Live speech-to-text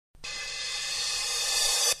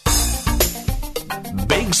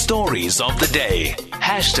Big stories of the day.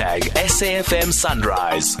 #SAFM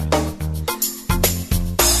Sunrise.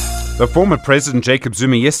 The former President Jacob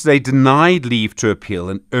Zuma yesterday denied leave to appeal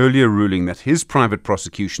an earlier ruling that his private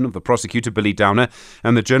prosecution of the prosecutor Billy Downer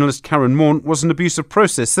and the journalist Karyn Maughan was an abusive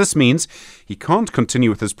process. This means he can't continue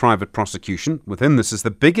with his private prosecution. Within this is the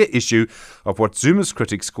bigger issue of what Zuma's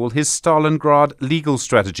critics call his Stalingrad legal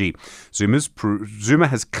strategy. Zuma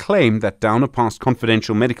has claimed that Downer passed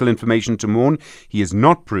confidential medical information to Maughan. He has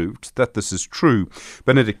not proved that this is true.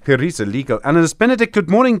 Benedict Phiri is a legal analyst. Benedict, good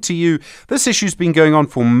morning to you. This issue's been going on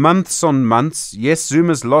for months on months. Yes,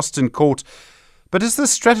 Zuma's lost in court, but is this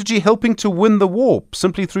strategy helping to win the war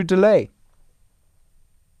simply through delay?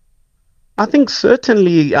 I think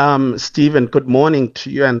certainly, Stephen, good morning to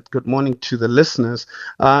you and good morning to the listeners.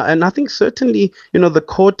 And I think certainly, the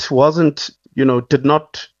court did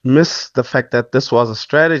not miss the fact that this was a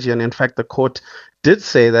strategy. And in fact, the court did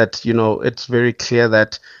say that, it's very clear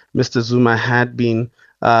that Mr. Zuma had been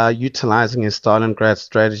utilizing his Stalingrad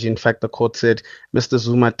strategy. In fact, the court said Mr.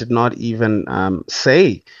 Zuma did not even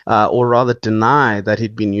say or rather deny that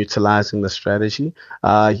he'd been utilizing the strategy,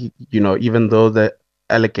 even though the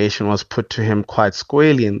allegation was put to him quite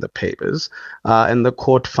squarely in the papers. And the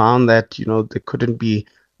court found that, there couldn't be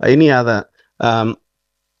any other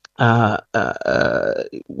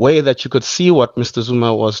way that you could see what Mr.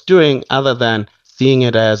 Zuma was doing other than seeing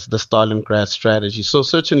it as the Stalingrad strategy. So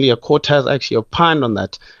certainly a court has actually opined on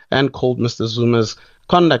that and called Mr. Zuma's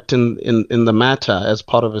conduct in the matter as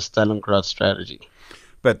part of his Stalingrad strategy.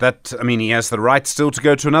 But he has the right still to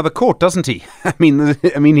go to another court, doesn't he? I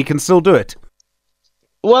mean, he can still do it.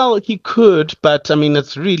 Well, he could, but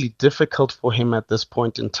it's really difficult for him at this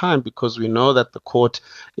point in time because we know that the court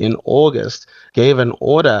in August gave an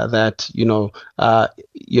order that,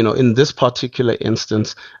 in this particular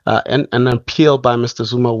instance, an appeal by Mr.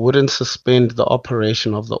 Zuma wouldn't suspend the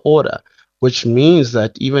operation of the order, which means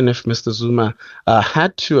that even if Mr. Zuma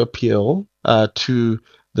had to appeal to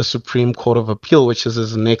the Supreme Court of Appeal, which is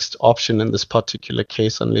his next option in this particular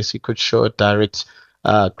case, unless he could show a direct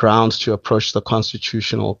grounds to approach the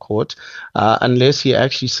Constitutional Court. Unless he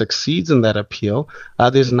actually succeeds in that appeal,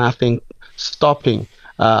 there's nothing stopping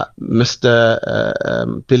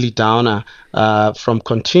Mr. Billy Downer from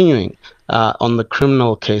continuing on the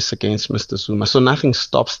criminal case against Mr. Zuma. So nothing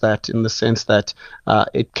stops that in the sense that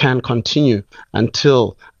it can continue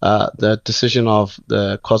until the decision of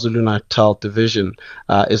the KwaZulu-Natal division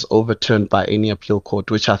is overturned by any appeal court,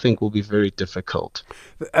 which I think will be very difficult.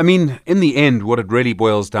 In the end, what it really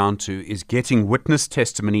boils down to is getting witness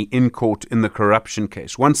testimony in court in the corruption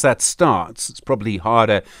case. Once that starts, it's probably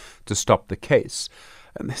harder to stop the case.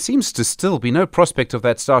 And there seems to still be no prospect of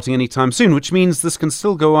that starting anytime soon, which means this can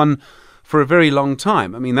still go on for a very long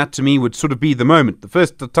time. That to me would sort of be the moment.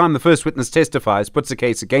 The time the first witness testifies, puts a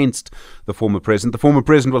case against the former president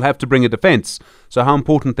will have to bring a defense. So how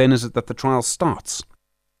important then is it that the trial starts?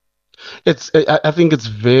 I think it's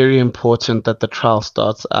very important that the trial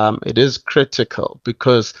starts. It is critical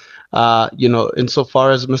because,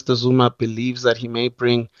 insofar as Mr. Zuma believes that he may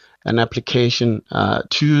bring an application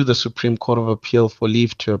to the Supreme Court of Appeal for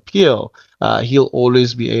leave to appeal, he'll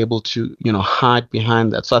always be able to, hide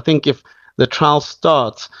behind that. So I think if the trial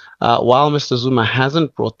starts while Mr. Zuma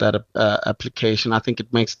hasn't brought that application, I think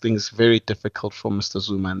it makes things very difficult for Mr.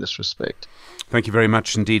 Zuma in this respect. Thank you very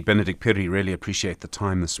much indeed, Benedict Phiri. Really appreciate the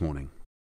time this morning.